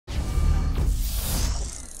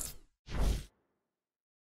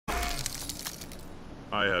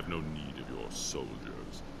I have no need of your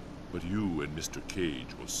soldiers, but you and Mr. Cage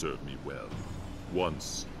will serve me well,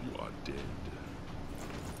 once you are dead.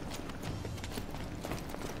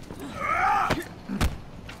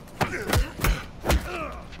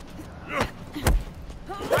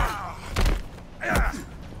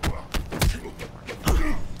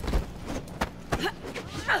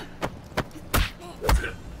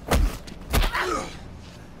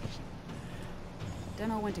 Don't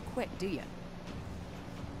know when to quit, do you?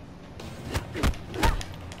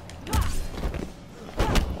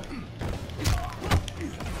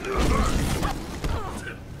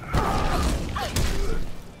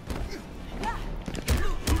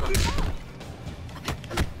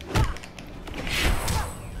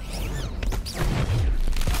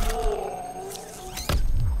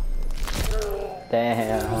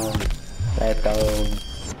 Damn, let's go.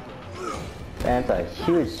 That's a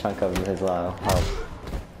huge chunk of his health.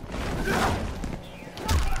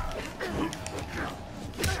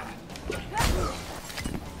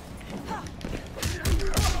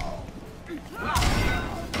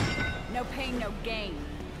 No pain, no gain.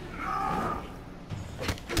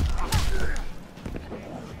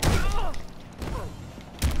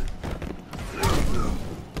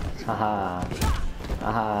 Haha.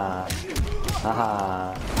 Haha.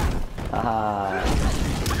 Haha. Haha.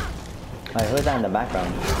 Wait, who's that in the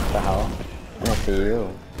background? What the hell? I didn't see you.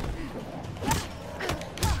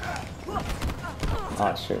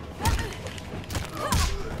 Oh, shoot.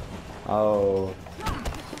 Oh.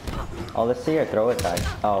 Oh, let's see your throw attack.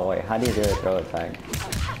 Oh, wait, how do you do a throw attack?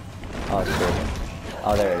 Oh, shoot.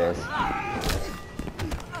 Oh, there it is.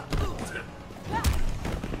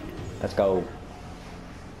 Let's go.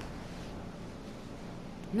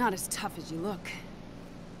 Not as tough as you look.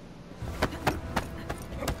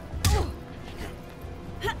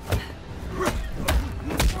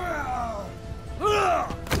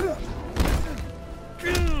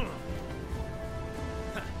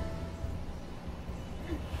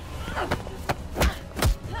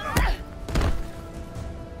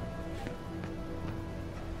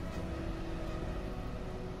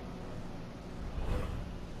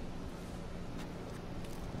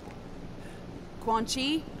 Quan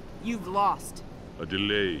Chi, you've lost. A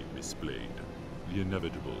delay, Miss Blade. The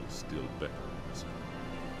inevitable still beckons.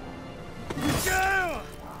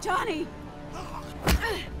 Johnny!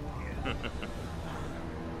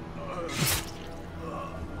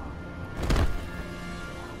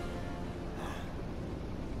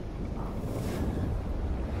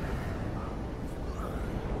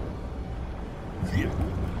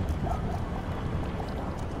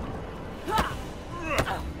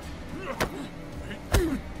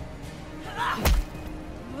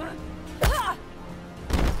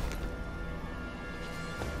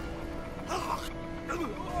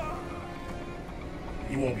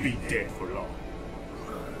 You won't be dead for long.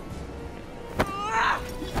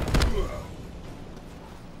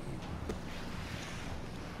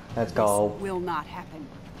 Let's go. This will not happen.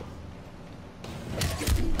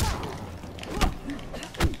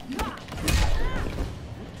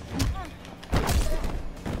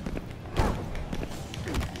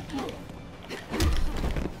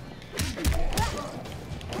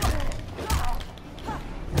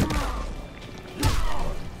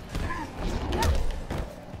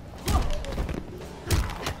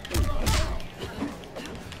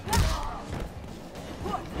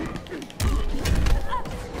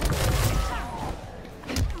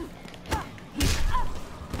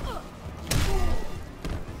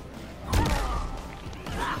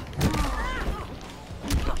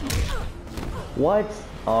 What?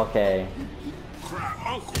 Okay.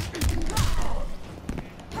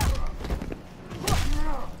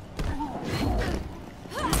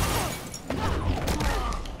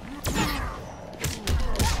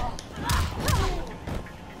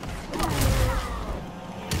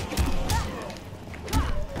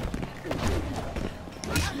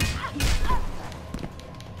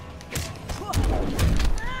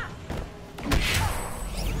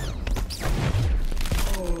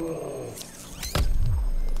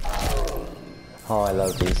 Oh, I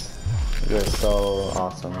love these. They're so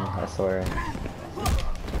awesome, I swear.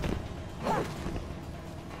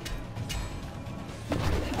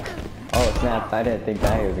 Oh snap, I didn't think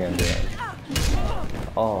that he was gonna do it.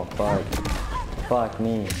 Oh fuck. Fuck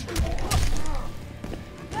me.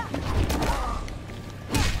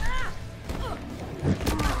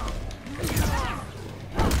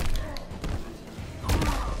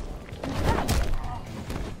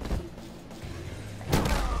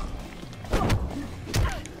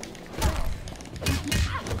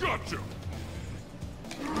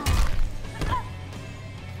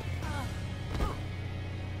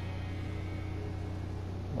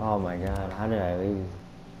 my god, how did I lose?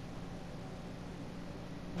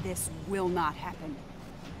 This will not happen.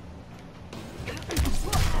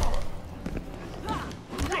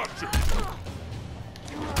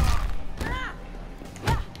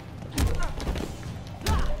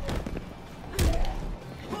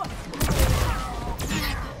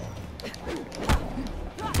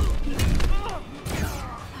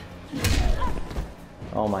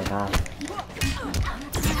 Oh my god.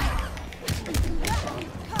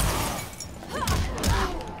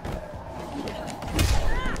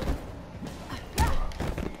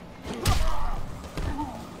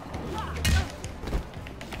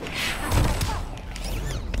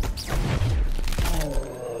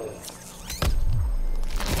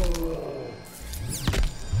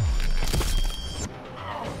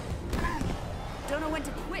 Don't know when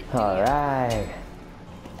to quit, do you? All right.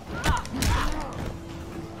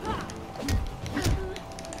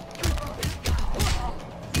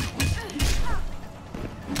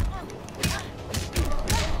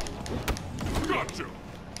 Gotcha!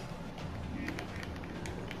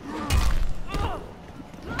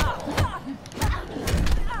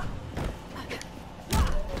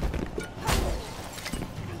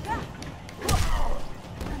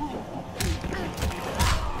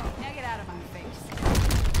 Now get out of my face.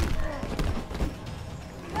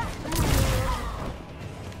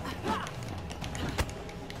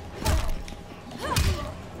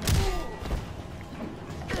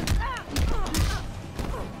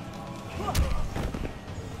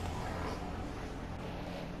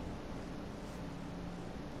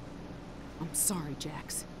 I'm sorry,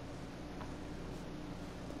 Jax.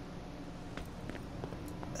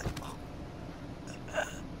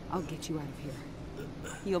 I'll get you out of here.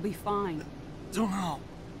 You'll be fine. Don't know.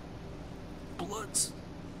 Blood's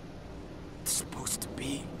supposed to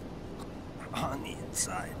be on the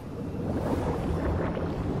inside.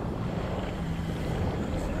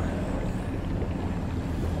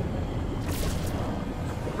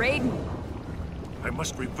 Raiden, I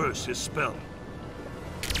must reverse his spell.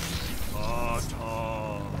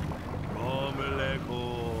 Ata,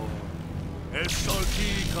 Romeleko,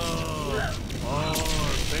 Esaltika,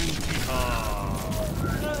 Arventika.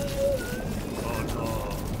 Ata,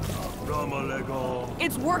 Romeleko,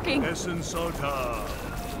 it's working! Essensalta,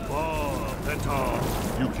 Va, Peta.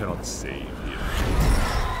 You cannot save him.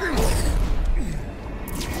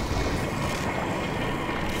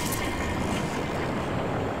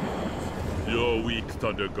 You're weak,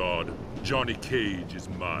 Thunder God. Johnny Cage is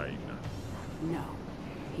mine. No,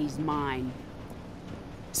 he's mine.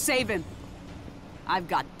 Save him! I've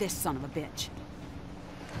got this son of a bitch.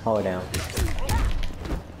 Hold down.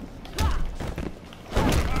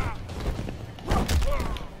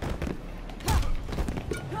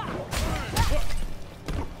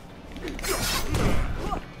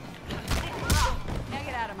 Now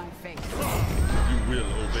get out of my face. You will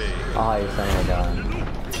obey. Oh, you son of a gun.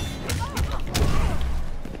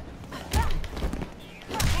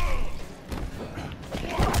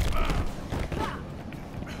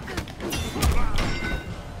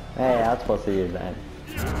 Hey, I was supposed to use that.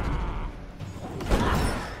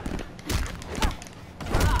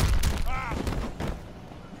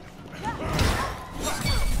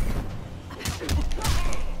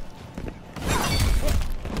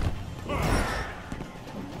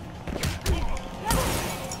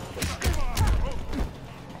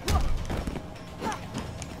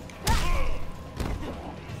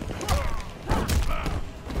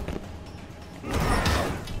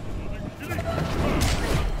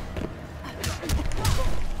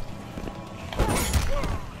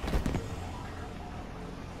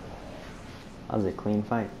 That was a clean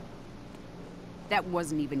fight. That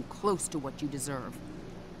wasn't even close to what you deserve.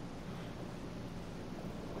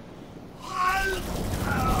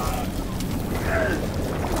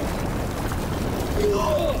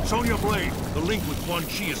 Sonya Blade, the link with Quan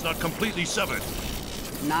Chi is not completely severed.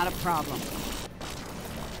 Not a problem.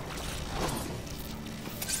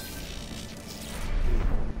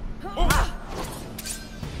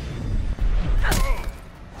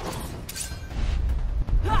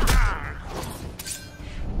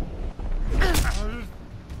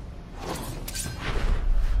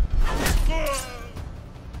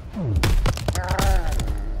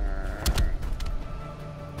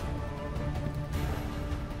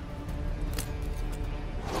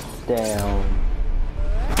 Damn.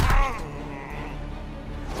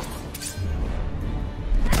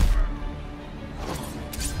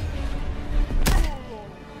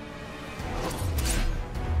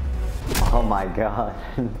 Oh my god.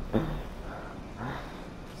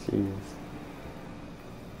 Jeez.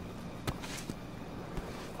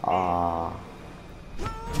 Ah.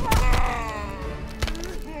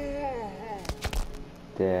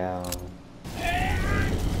 Damn.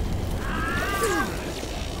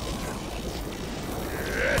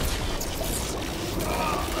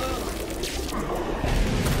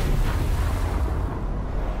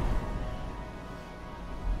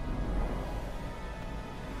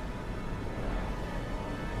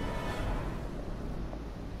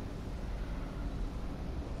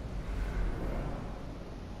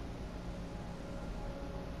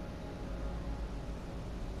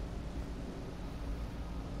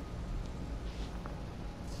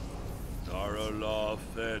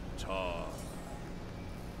 SHAREfactory.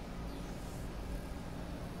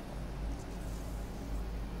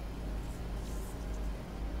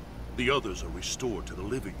 The others are restored to the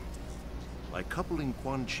living. By coupling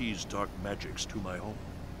Quan Chi's dark magics to my own,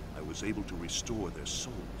 I was able to restore their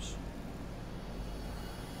souls.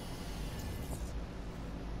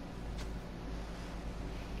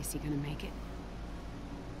 Is he gonna make it?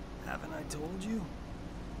 Haven't I told you?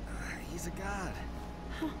 He's a god.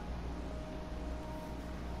 Huh.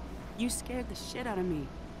 You scared the shit out of me.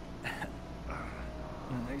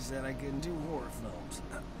 They said I couldn't do horror films.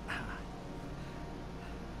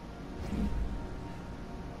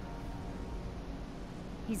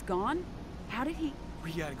 He's gone? How did he...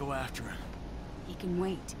 We gotta go after him. He can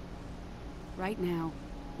wait. Right now,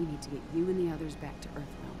 we need to get you and the others back to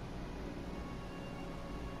Earthrealm.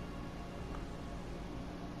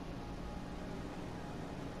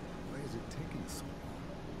 Why is it taking so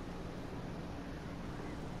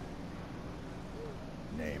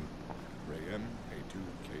long? Name? Ray-M,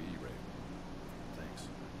 A2KE Ray. Thanks.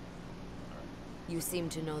 You seem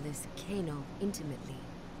to know this Kano intimately.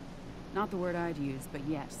 Not the word I'd use, but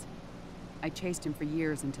yes. I chased him for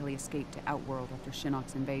years until he escaped to Outworld after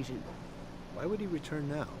Shinnok's invasion. Why would he return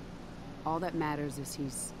now? All that matters is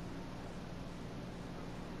he's...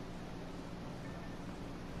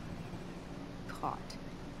 caught.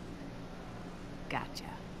 Gotcha.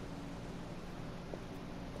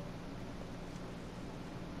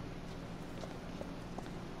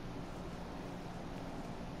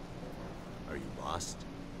 Are you lost?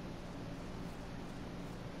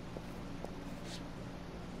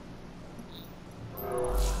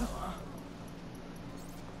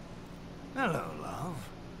 Hello, love.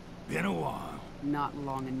 Been a while. Not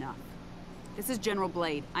long enough. This is General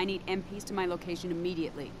Blade. I need MPs to my location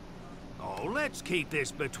immediately. Oh, let's keep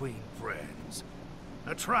this between friends.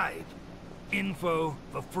 A trade. Info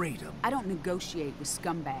for freedom. I don't negotiate with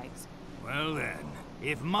scumbags. Well then,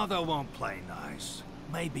 if mother won't play nice,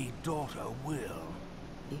 maybe daughter will.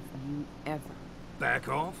 If you ever... Back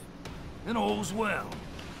off, and all's well.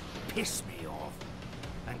 Piss me off,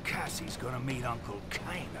 and Cassie's gonna meet Uncle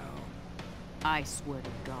Kano. I swear to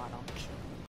God, I'll kill you.